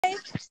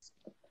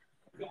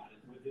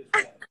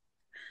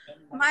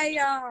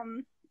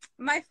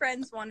My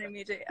friends wanted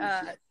me to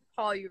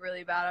call you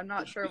really bad. I'm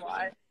not sure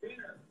why.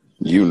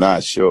 You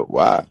not sure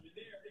why?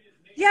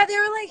 Yeah, they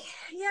were like,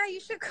 yeah, you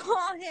should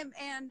call him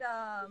and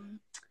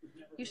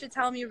you should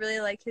tell him you really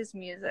like his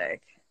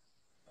music.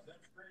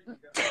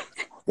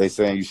 They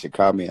saying you should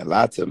call me and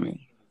lie to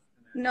me.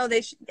 No,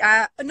 no,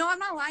 I'm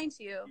not lying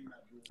to you.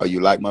 Oh, you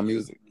like my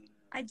music?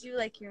 I do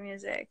like your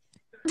music.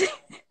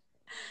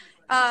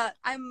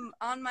 I'm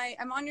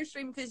on your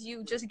stream because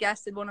you just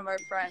guested one of our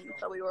friends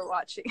that we were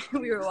watching.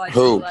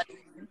 Who?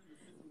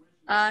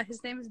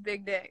 His name is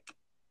Big Dick.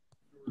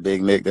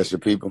 Big Nick, that's your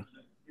people?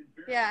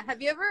 Yeah.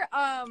 Have you ever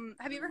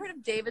heard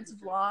of David's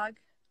vlog?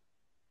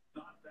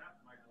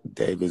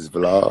 David's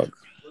vlog.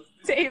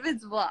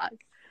 David's vlog.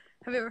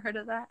 Have you ever heard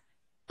of that?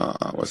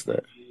 What's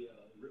that?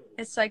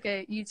 It's like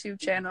a YouTube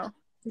channel.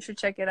 You should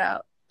check it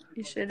out.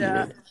 You should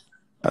Yeah,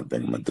 I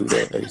think I'm gonna do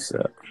that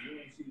ASAP.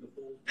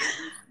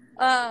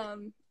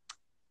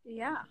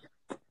 Yeah.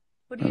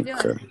 What are you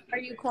doing? Are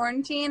you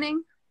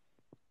quarantining?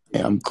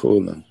 Yeah, I'm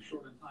cooling.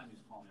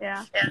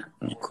 Yeah.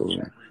 I'm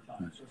cooling.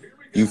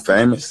 You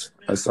famous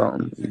or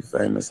something? You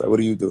famous? Like, what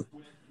do you do?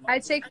 I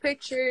take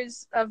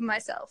pictures of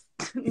myself.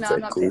 No,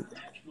 I'm not cool.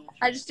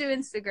 I just do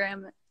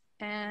Instagram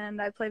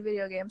and I play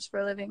video games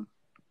for a living.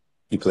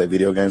 You play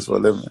video games for a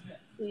living?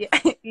 Yeah.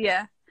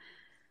 Yeah.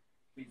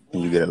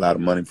 And you get a lot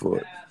of money for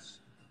it.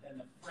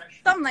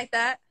 Something like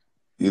that.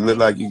 You look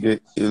like you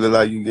get a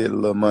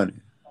little money.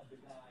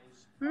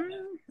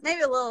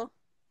 Maybe a little.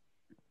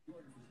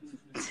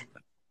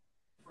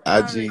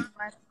 IG,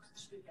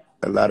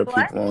 a lot of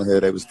people on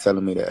here, they was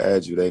telling me to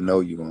add you. They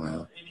know you on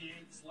here.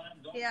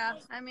 Yeah,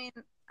 I mean,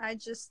 I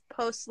just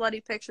post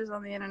slutty pictures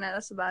on the internet.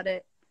 That's about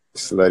it.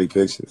 Slutty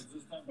pictures?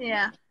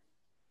 Yeah.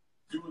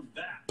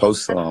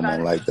 Post some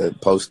on like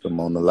that. Post them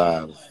on the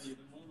live.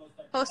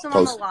 Post them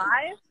on the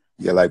live?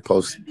 Yeah, like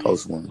post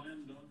one.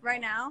 Right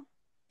now?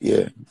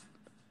 Yeah.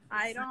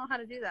 I don't know how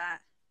to do that.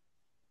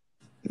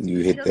 You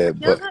hit that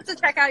button. You don't have to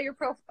check out your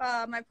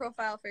my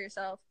profile for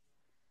yourself.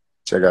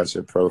 Check out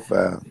your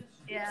profile.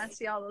 Yeah,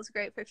 see all those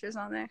great pictures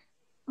on there.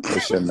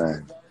 What's your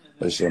name?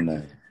 What's your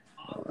name?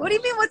 What do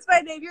you mean, what's my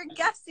name? You're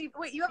guessing.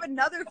 Wait, you have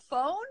another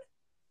phone?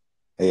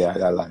 Yeah,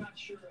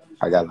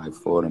 I got like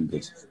 4 of them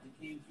bitches.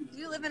 Do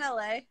you live in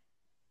LA?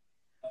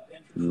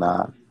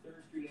 Nah.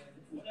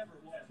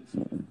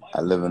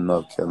 I live in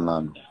North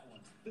Carolina.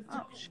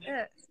 Oh,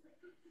 shit.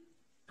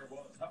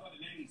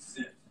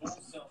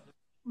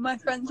 My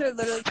friends are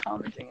literally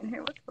commenting in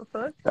here. What the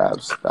fuck?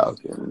 Stop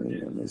stalking me.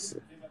 Let me see.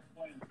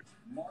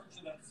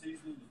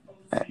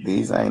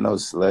 These ain't no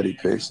slutty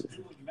pictures.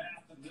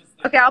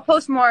 Okay, I'll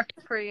post more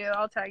for you.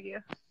 I'll tag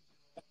you.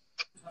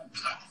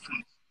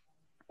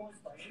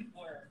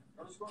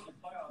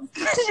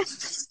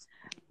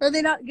 Are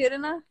they not good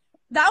enough?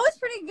 That was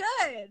pretty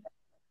good.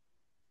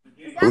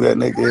 Who that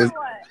nigga is?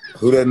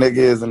 Who that nigga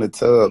is in the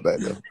tub back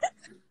there?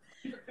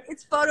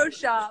 It's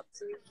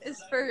photoshopped.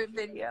 It's for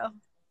video.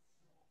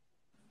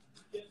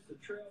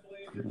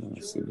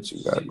 Let's see what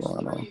you got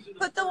going on.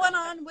 Put the one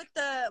on with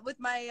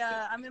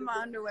my I'm in my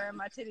underwear and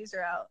my titties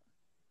are out.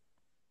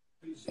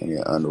 In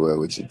your underwear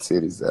with your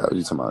titties out.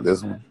 You talking about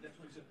this one?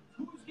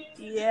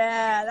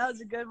 Yeah, that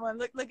was a good one.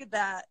 Look at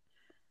that.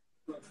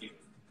 Okay.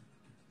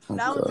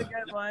 That was a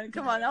good one.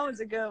 Come on, that was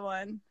a good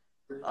one.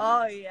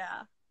 Oh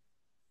yeah.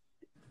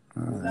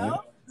 Right.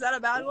 No? Is that a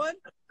bad one?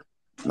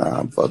 Nah,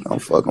 I'm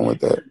fucking with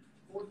that.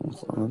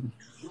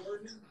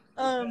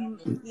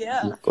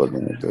 Yeah. I'm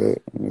fucking with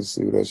that. Let me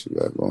see what else you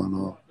got going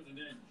on.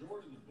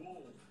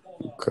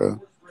 Okay.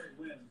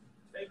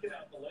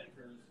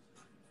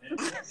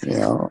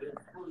 Yeah.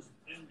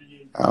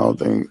 I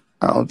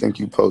don't think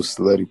you post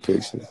slutty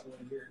pictures.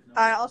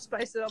 I'll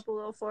spice it up a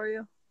little for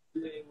you.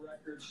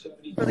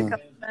 For the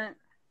comment.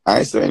 I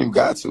ain't saying you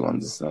got to.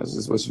 It's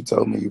just what you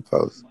told me you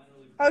post.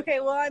 Okay,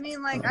 well, I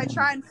mean, like, I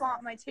try and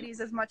flaunt my titties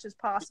as much as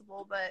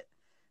possible, but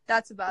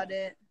that's about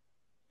it.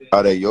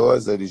 Are they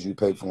yours or did you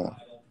pay for them?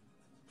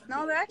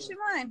 No, they're actually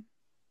mine.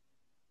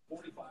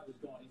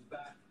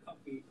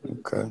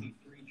 Okay.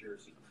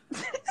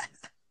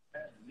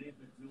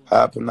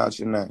 How I pronounce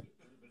your name?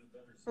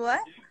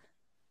 What?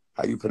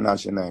 How you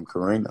pronounce your name?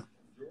 Karina?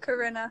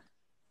 Corinna.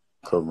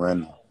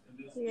 Corinna.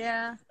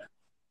 Yeah.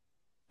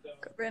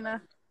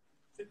 Corinna.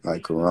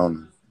 Like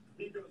Corona.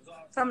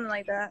 Something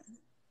like that.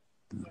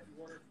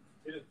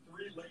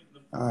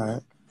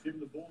 All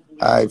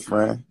right,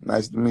 friend.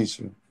 Nice to meet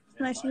you.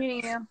 Nice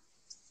meeting you.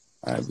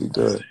 All right, be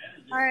good.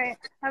 All right.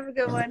 Have a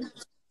good one.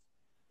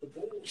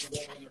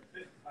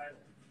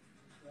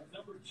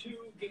 Number 2,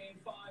 game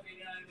 5,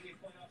 89 NBA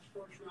playoffs,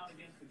 first round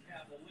against the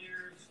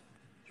Cavaliers.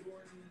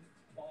 Jordan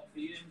off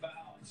the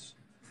inbounds.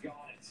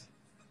 Got it.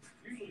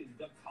 Usually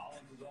Doug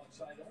Collins is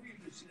offside. Don't we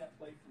usually see that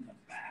play from the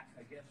back?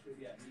 I guess,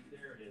 yeah,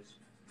 there it is.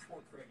 Poor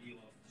Craig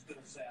Elo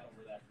still sat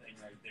over that thing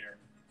right there.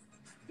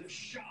 The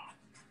shot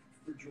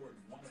for Jordan,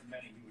 one of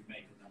many he would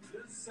make.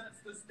 This sets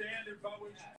the standard by which